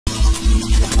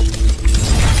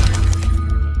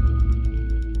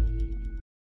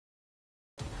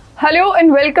Hello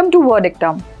and welcome to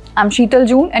Verdictum. I'm Sheetal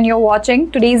June and you're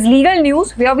watching today's legal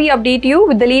news where we update you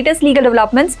with the latest legal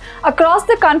developments across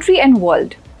the country and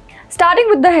world. Starting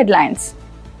with the headlines.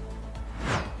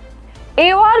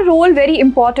 AOR role very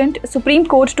important, Supreme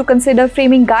Court to consider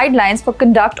framing guidelines for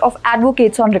conduct of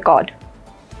advocates on record.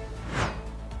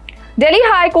 Delhi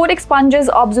High Court expunges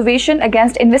observation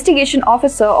against investigation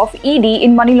officer of ED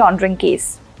in money laundering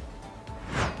case.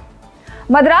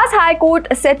 Madras High Court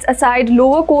sets aside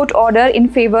lower court order in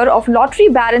favour of lottery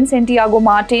baron Santiago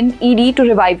Martin ED to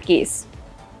revive case.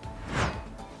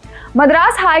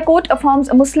 Madras High Court affirms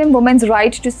a Muslim woman's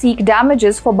right to seek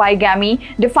damages for bigamy,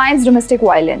 defines domestic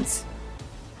violence.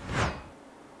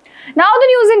 Now the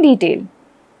news in detail.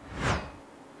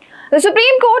 The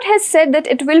Supreme Court has said that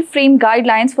it will frame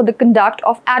guidelines for the conduct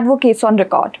of advocates on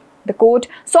record. The court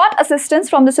sought assistance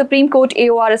from the Supreme Court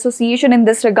AOR Association in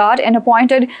this regard and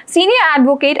appointed senior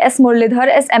advocate S. Muralidhar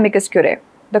as amicus curiae.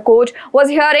 The court was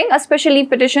hearing a special leave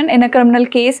petition in a criminal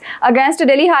case against a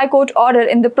Delhi High Court order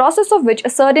in the process of which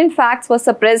certain facts were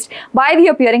suppressed by the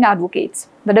appearing advocates.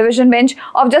 The division bench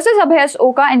of Justice Abhayas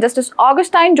Oka and Justice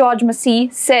Augustine George Massey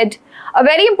said, a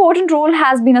very important role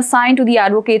has been assigned to the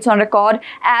advocates on record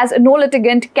as no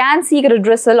litigant can seek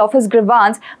redressal of his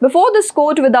grievance before this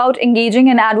court without engaging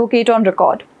an advocate on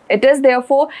record. It is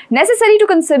therefore necessary to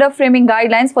consider framing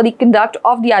guidelines for the conduct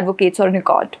of the advocates on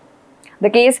record. The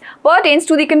case pertains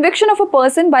to the conviction of a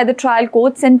person by the trial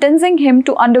court sentencing him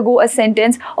to undergo a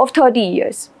sentence of 30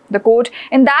 years. The court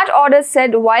in that order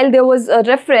said while there was a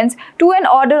reference to an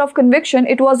order of conviction,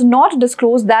 it was not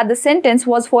disclosed that the sentence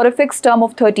was for a fixed term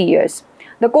of 30 years.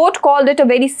 The court called it a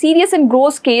very serious and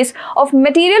gross case of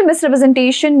material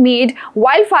misrepresentation made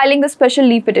while filing the special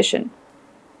leave petition.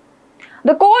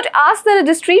 The court asked the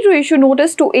registry to issue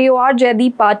notice to AOR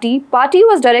Jaideep Party. Party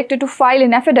was directed to file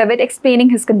an affidavit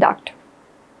explaining his conduct.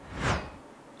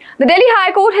 The Delhi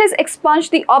High Court has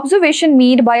expunged the observation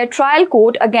made by a trial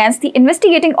court against the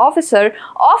investigating officer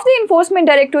of the Enforcement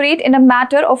Directorate in a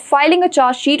matter of filing a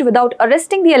charge sheet without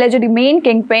arresting the alleged main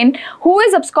kingpin who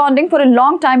is absconding for a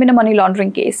long time in a money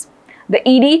laundering case. The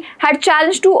ED had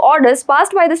challenged two orders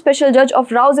passed by the Special Judge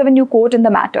of Rouse Avenue Court in the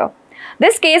matter.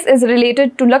 This case is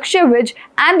related to Lakshya Vij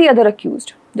and the other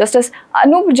accused. Justice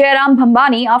Anup Jairam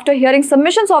Bhambani, after hearing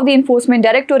submissions of the Enforcement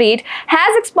Directorate,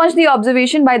 has expunged the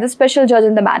observation by the special judge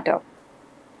in the matter.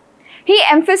 He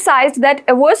emphasized that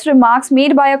adverse remarks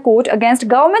made by a court against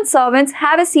government servants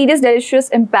have a serious deleterious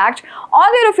impact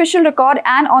on their official record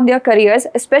and on their careers,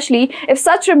 especially if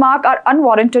such remarks are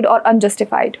unwarranted or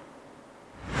unjustified.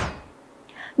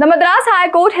 The Madras High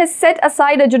Court has set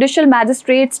aside a Judicial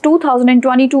Magistrate's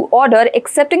 2022 order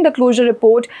accepting the closure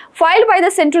report filed by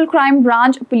the Central Crime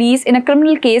Branch Police in a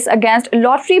criminal case against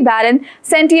lottery baron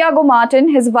Santiago Martin,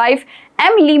 his wife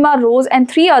M. Lima Rose and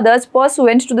three others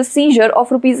pursuant to the seizure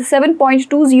of Rs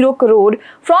 7.20 crore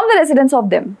from the residence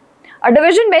of them. A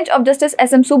division bench of Justice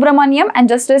S. M. Subramaniam and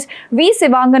Justice V.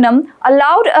 Sivanganam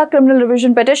allowed a criminal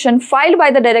revision petition filed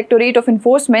by the Directorate of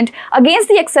Enforcement against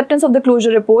the acceptance of the closure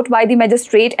report by the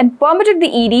magistrate and permitted the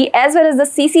ED as well as the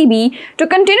CCB to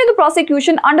continue the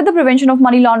prosecution under the Prevention of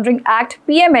Money Laundering Act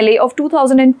PMLA of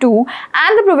 2002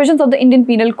 and the provisions of the Indian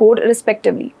Penal Code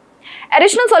respectively.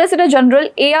 Additional Solicitor General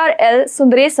ARL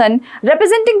Sundaresan,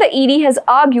 representing the ED, has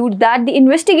argued that the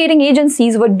investigating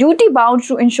agencies were duty-bound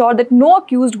to ensure that no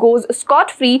accused goes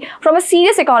scot-free from a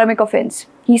serious economic offence.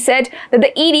 He said that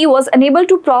the ED was unable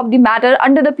to probe the matter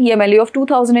under the PMLA of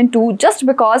 2002 just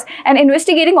because an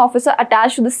investigating officer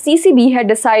attached to the CCB had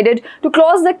decided to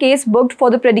close the case booked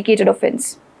for the predicated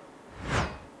offence.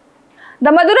 The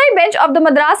Madurai bench of the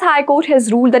Madras High Court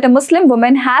has ruled that a Muslim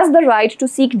woman has the right to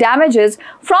seek damages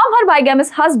from her bigamous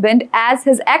husband as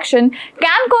his action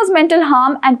can cause mental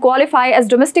harm and qualify as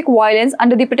domestic violence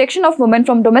under the Protection of Women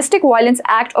from Domestic Violence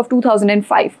Act of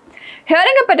 2005.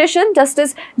 Hearing a petition,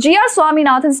 Justice G.R.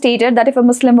 Swaminathan stated that if a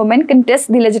Muslim woman contests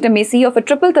the legitimacy of a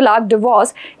triple talaq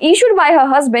divorce issued by her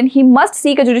husband, he must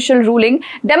seek a judicial ruling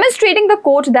demonstrating the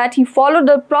court that he followed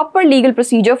the proper legal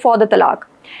procedure for the talaq.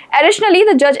 Additionally,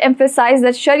 the judge emphasized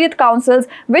that Shariat councils,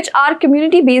 which are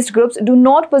community-based groups, do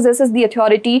not possess the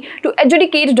authority to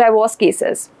adjudicate divorce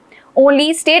cases.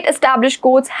 Only state-established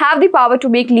courts have the power to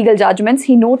make legal judgments,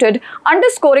 he noted,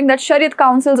 underscoring that Shariat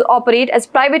councils operate as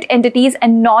private entities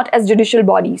and not as judicial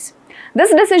bodies.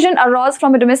 This decision arose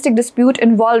from a domestic dispute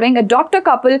involving a doctor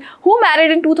couple who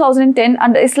married in 2010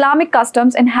 under Islamic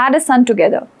customs and had a son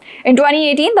together. In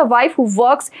 2018, the wife, who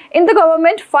works in the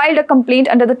government, filed a complaint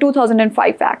under the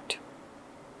 2005 Act.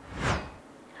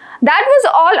 That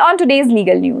was all on today's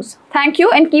legal news. Thank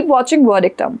you and keep watching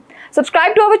Verdictum.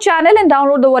 Subscribe to our channel and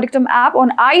download the Verdictum app on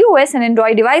iOS and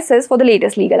Android devices for the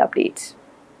latest legal updates.